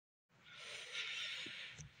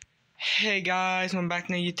Hey guys, I'm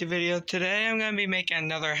back in a YouTube video. Today I'm going to be making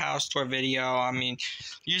another house tour video.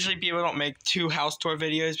 Usually people don't make two house tour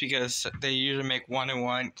videos because they usually make one in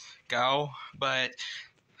one go. But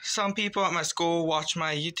some people at my school watch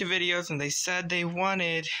my YouTube videos and they said they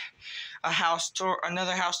wanted a house tour,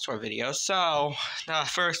 another house tour video. So the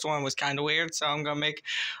first one was kind of weird, so I'm gonna make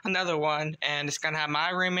another one, and it's gonna have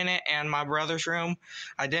my room in it and my brother's room.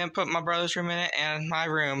 I didn't put my brother's room in it and my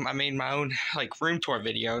room. I made my own room tour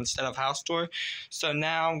video instead of house tour. So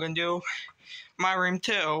now I'm gonna do my room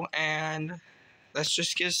too, and let's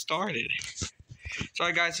just get started.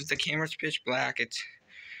 Sorry guys, if the camera's pitch black, it's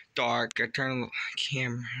dark. I turn the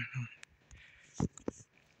camera.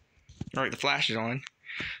 Alright, the flash is on.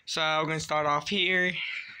 So we're going to start off here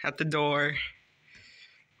at the door.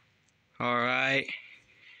 Alright.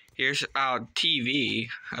 Here's our TV.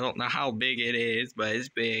 I don't know how big it is, but it's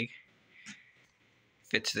big.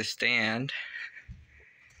 Fits the stand.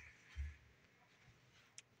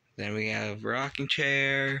 Then we have a rocking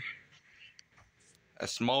chair. A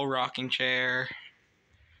small rocking chair.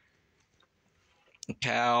 A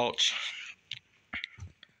couch.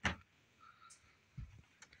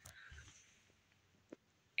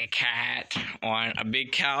 A cat on a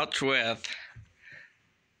big couch with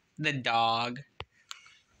the dog.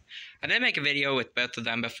 I did make a video with both of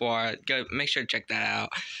them before. Go make sure to check that out.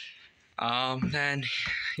 Then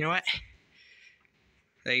you know what?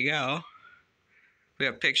 There you go. We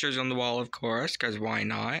have pictures on the wall, of course, because why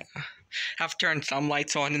not? Have to turn some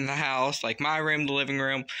lights on in the house, like my room, the living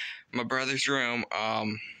room, my brother's room.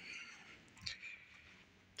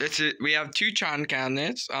 We have two china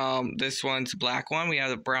cabinets. This one's a black one. We have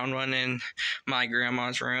the brown one in my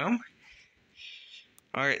grandma's room.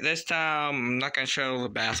 Alright, this time I'm not going to show the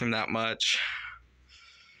bathroom that much.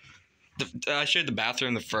 I showed the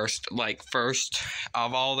bathroom the first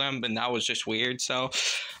of all of them, but that was just weird, so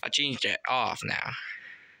I changed it off now.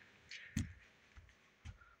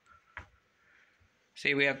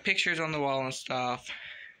 See, we have pictures on the wall and stuff.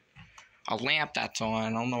 A lamp that's on. I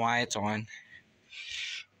don't know why it's on.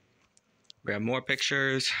 We have more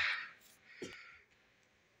pictures.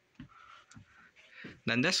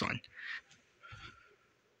 Then this one.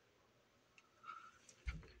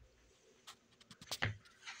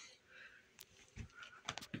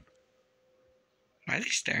 Why are they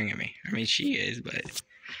staring at me? I mean, she is, but...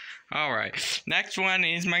 Alright. Next one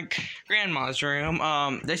is my grandma's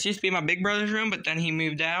room. This used to be my big brother's room, but then he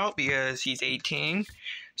moved out because he's 18.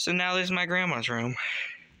 So now this is my grandma's room.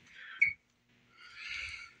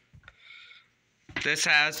 This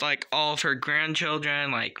has all of her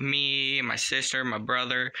grandchildren, like me, my sister, my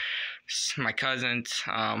brother, my cousins.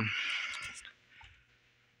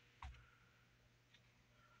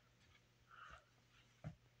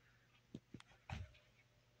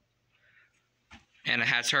 And it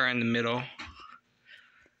has her in the middle.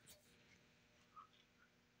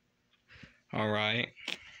 Alright.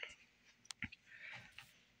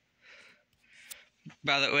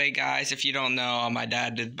 By the way, guys, if you don't know, my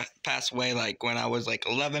dad did pass away when I was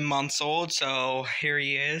 11 months old, so here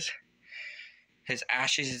he is. His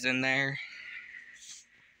ashes is in there.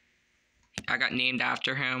 I got named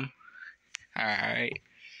after him. Alright.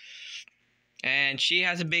 And she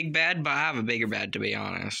has a big bed, but I have a bigger bed, to be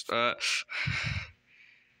honest. If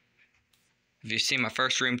you've seen my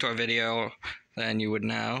first room tour video, then you would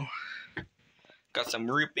know. Got some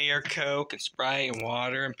root beer, Coke, and Sprite, and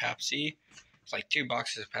water, and Pepsi. It's like 2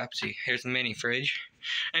 boxes of Pepsi. Here's the mini fridge.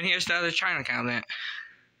 And here's the other china cabinet.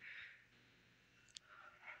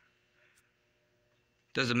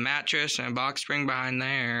 There's a mattress and a box spring behind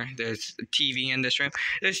there. There's a TV in this room.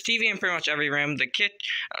 There's TV in pretty much every room.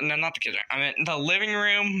 No, not the kitchen. I mean the living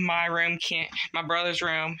room, my room, my brother's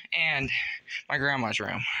room, and my grandma's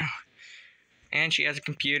room. And she has a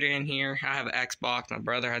computer in here. I have an Xbox. My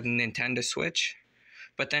brother has a Nintendo Switch.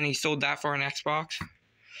 But then he sold that for an Xbox.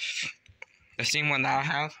 The same one that I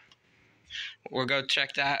have. We'll go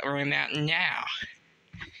check that room out now.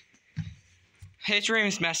 His room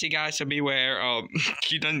is messy, guys, so beware.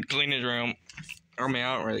 He doesn't clean his room. I mean,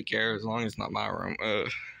 I don't really care as long as it's not my room.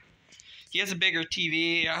 He has a bigger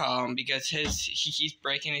TV because he keeps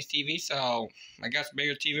breaking his TV, so I guess a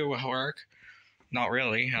bigger TV will work. Not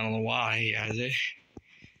really. I don't know why he has it.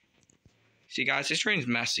 See, guys, this room's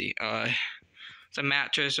messy. It's a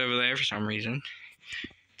mattress over there for some reason.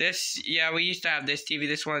 Yeah, we used to have this TV.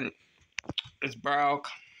 This one is broke.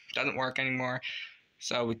 Doesn't work anymore.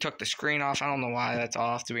 So we took the screen off. I don't know why that's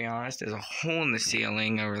off, to be honest. There's a hole in the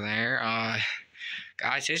ceiling over there.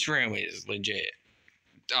 Guys, this room is legit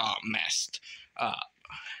messed up.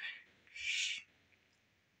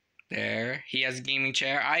 There. He has a gaming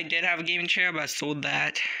chair. I did have a gaming chair, but I sold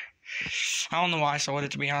that. I don't know why I sold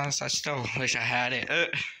it, to be honest. I still wish I had it.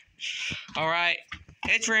 Alright,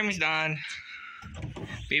 his room is done.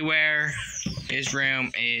 Beware, his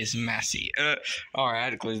room is messy. Alright, I had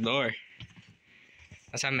to close the door.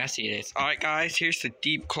 That's how messy it is. Alright, guys, here's the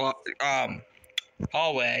deep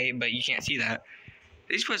hallway, but you can't see that.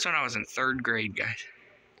 This was when I was in 3rd grade, guys.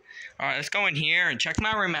 Alright, let's go in here and check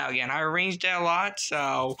my room out again. I arranged it a lot,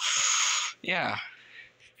 so yeah.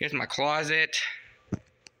 Here's my closet.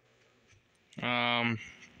 I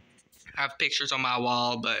have pictures on my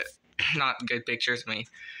wall, but not good pictures. I mean,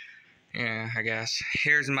 yeah, I guess.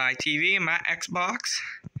 Here's my TV and my Xbox.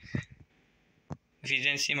 If you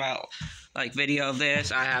didn't see my video of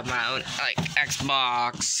this, I have my own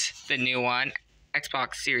Xbox, the new one,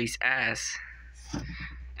 Xbox Series S.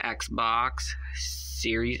 Xbox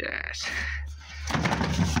Series S.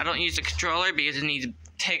 I don't use the controller because it needs to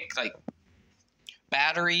take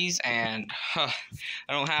batteries, and I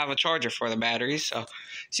don't have a charger for the batteries. So,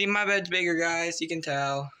 see, my bed's bigger, guys. You can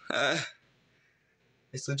tell.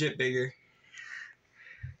 It's legit bigger.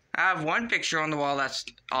 I have one picture on the wall that's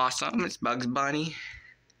awesome. It's Bugs Bunny.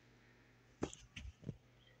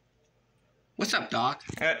 What's up, Doc?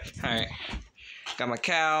 Alright. Got my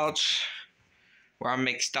couch where I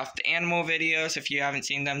make stuffed animal videos. If you haven't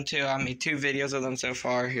seen them too, I made 2 videos of them so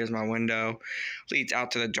far. Here's my window. Leads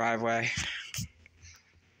out to the driveway.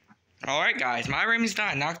 Alright, guys, my room is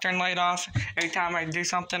done. Now I turn the light off. Every time I do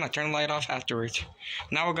something, I turn the light off afterwards.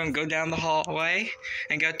 Now we're going to go down the hallway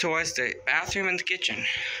and go towards the bathroom and the kitchen.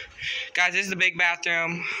 Guys, this is the big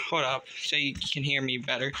bathroom. Hold up, so you can hear me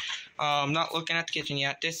better. I'm not looking at the kitchen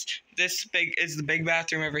yet. This big is the big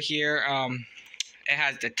bathroom over here. It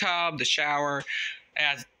has the tub, the shower. It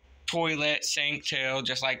has toilet, sink too,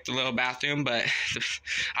 just like the little bathroom, but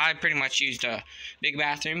I pretty much use the big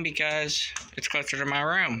bathroom because it's closer to my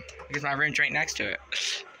room, because my room's right next to it.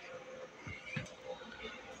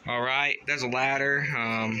 Alright, there's a ladder.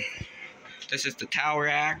 This is the towel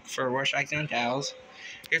rack for washing towels.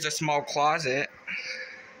 Here's a small closet.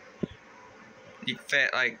 You can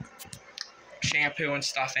fit shampoo and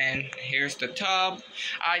stuff in. Here's the tub.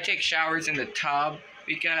 I take showers in the tub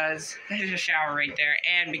because there's a shower right there,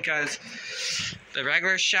 and because the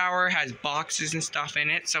regular shower has boxes and stuff in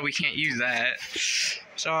it, so we can't use that.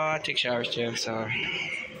 So I take showers too. So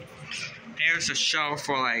here's a shelf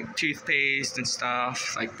for toothpaste and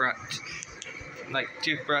stuff, like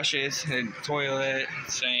toothbrushes and toilet,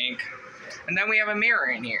 sink, and then we have a mirror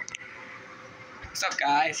in here. What's up,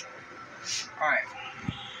 guys? All right,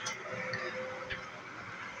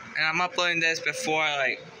 and I'm uploading this before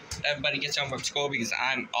everybody gets home from school because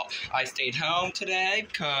I stayed home today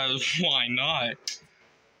because why not?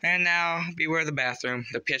 And now beware the bathroom,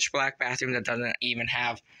 the pitch black bathroom that doesn't even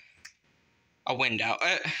have a window.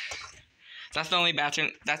 That's the only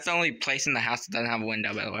bathroom. That's the only place in the house that doesn't have a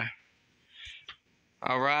window, by the way.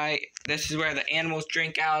 All right, this is where the animals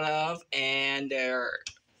drink out of, and their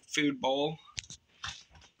food bowl.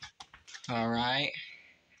 All right,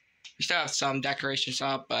 we still have some decorations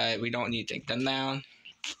up, but we don't need to take them down.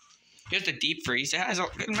 Here's the deep freeze. It has a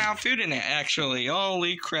good amount of food in it, actually.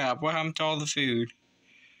 Holy crap, what happened to all the food?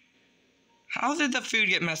 How did the food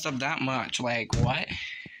get messed up that much? What? I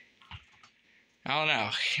don't know.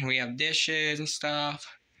 We have dishes and stuff.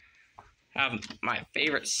 I have my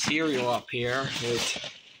favorite cereal up here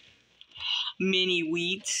with mini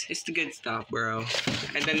wheats. It's the good stuff, bro.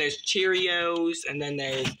 And then there's Cheerios, and then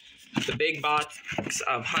there's the big box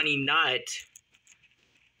of honey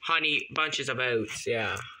bunches of oats,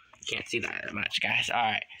 yeah. Can't see that much, guys.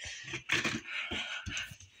 Alright.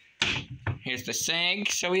 Here's the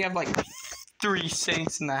sink. So we have 3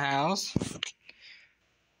 sinks in the house.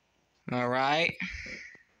 Alright.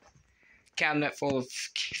 Cabinet full of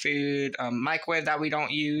food. Microwave that we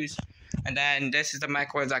don't use. And then this is the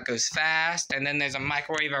microwave that goes fast. And then there's a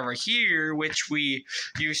microwave over here, which we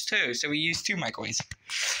use too. So we use 2 microwaves.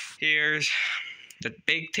 Here's the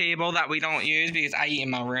big table that we don't use because I eat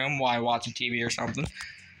in my room while watching TV or something.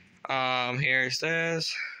 Here's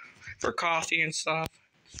this for coffee and stuff.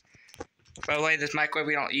 By the way, this microwave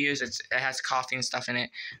we don't use, it has coffee and stuff in it.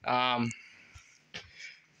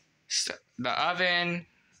 The oven,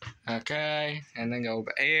 okay, and then go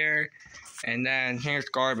over here, and then here's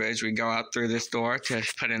garbage. We go out through this door to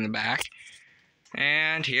put in the back,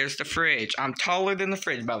 and here's the fridge. I'm taller than the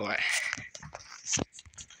fridge, by the way.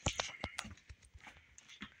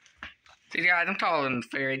 See, guys, I'm taller than the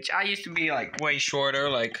fridge. I used to be way shorter,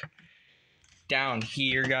 down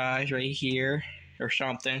here, guys, right here or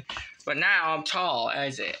something. But now I'm tall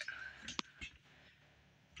as it.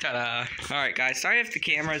 Ta-da. Alright, guys, sorry if the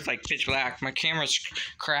camera is pitch black. My camera's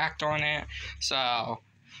cracked on it. So,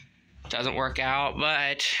 doesn't work out,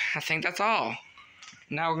 but I think that's all.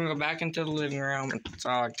 Now we're gonna go back into the living room. So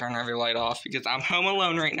I turn every light off because I'm home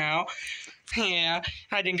alone right now. Yeah,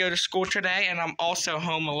 I didn't go to school today, and I'm also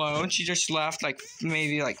home alone. She just left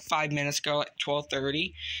maybe 5 minutes ago at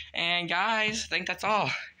 12:30. And guys, I think that's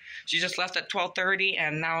all. She just left at 12:30,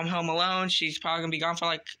 and now I'm home alone. She's probably gonna be gone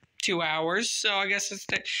for 2 hours, so I guess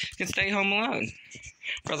I can stay home alone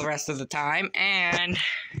for the rest of the time. And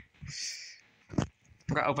I'm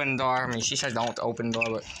gonna open the door. I mean, she said don't open the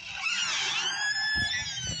door, but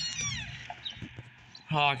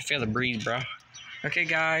oh, I can feel the breeze, bro. Okay,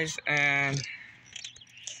 guys, and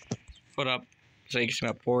put up so you can see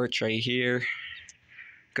my porch right here.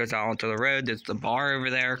 Goes out onto the road. There's the bar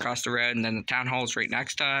over there across the road, and then the town hall's right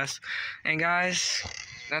next to us. And guys,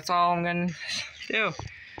 that's all I'm gonna do.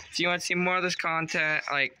 If you want to see more of this content,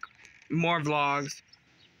 more vlogs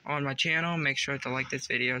on my channel, make sure to like this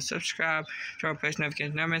video, subscribe, turn on post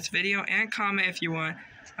notifications, never miss a video, and comment if you want.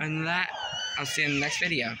 And that, I'll see you in the next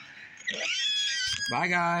video. Bye,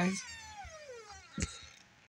 guys.